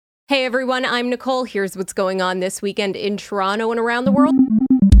Hey everyone, I'm Nicole. Here's what's going on this weekend in Toronto and around the world.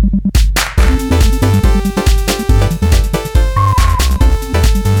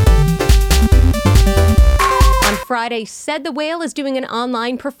 Friday, Said the Whale is doing an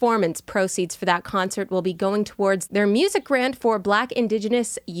online performance. Proceeds for that concert will be going towards their music grant for Black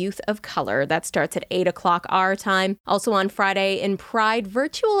Indigenous Youth of Color. That starts at 8 o'clock our time. Also on Friday, in Pride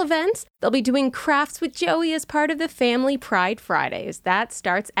virtual events, they'll be doing Crafts with Joey as part of the Family Pride Fridays. That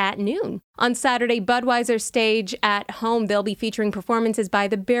starts at noon. On Saturday, Budweiser stage at home, they'll be featuring performances by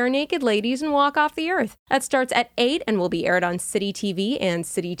the Bare Naked Ladies and Walk Off the Earth. That starts at 8 and will be aired on City TV and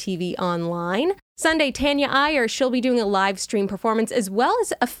City TV Online. Sunday, Tanya Iyer, she'll be doing a live stream performance as well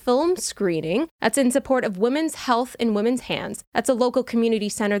as a film screening. That's in support of Women's Health in Women's Hands. That's a local community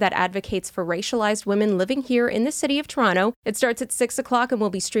center that advocates for racialized women living here in the city of Toronto. It starts at 6 o'clock and will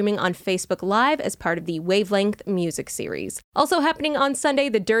be streaming on Facebook Live as part of the Wavelength music series. Also happening on Sunday,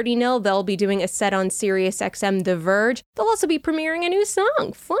 The Dirty Nil, they'll be doing a set on SiriusXM The Verge. They'll also be premiering a new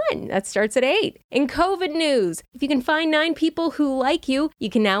song. Fun! That starts at 8. In COVID news, if you can find 9 people who like you,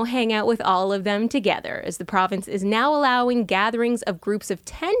 you can now hang out with all of them together, as the province is now allowing gatherings of groups of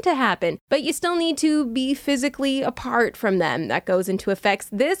 10 to happen, but you still need to be physically apart from them. That goes into effect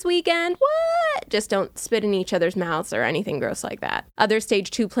this weekend. What? Just don't spit in each other's mouths or anything gross like that. Other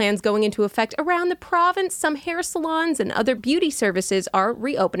stage 2 plans going into effect around the province. Some hair salons and other beauty services are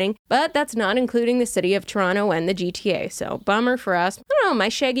reopening, but that's not including the city of Toronto and the GTA, so bummer for us. I don't know, my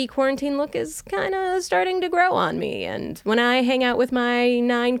shaggy quarantine look is kind of starting to grow on me, and when I hang out with my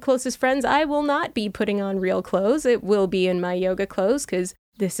 9 closest friends, I will not be putting on real clothes. It will be in my yoga clothes because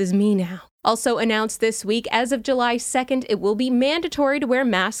this is me now. Also announced this week, as of July 2nd, it will be mandatory to wear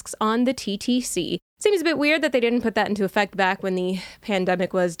masks on the TTC. Seems a bit weird that they didn't put that into effect back when the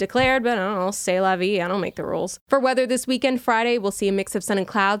pandemic was declared, but I don't know, c'est la vie, I don't make the rules. For weather this weekend, Friday, we'll see a mix of sun and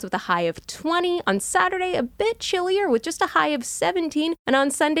clouds with a high of 20. On Saturday, a bit chillier with just a high of 17. And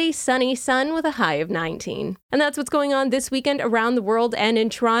on Sunday, sunny sun with a high of 19. And that's what's going on this weekend around the world and in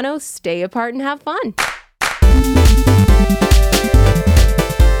Toronto. Stay apart and have fun.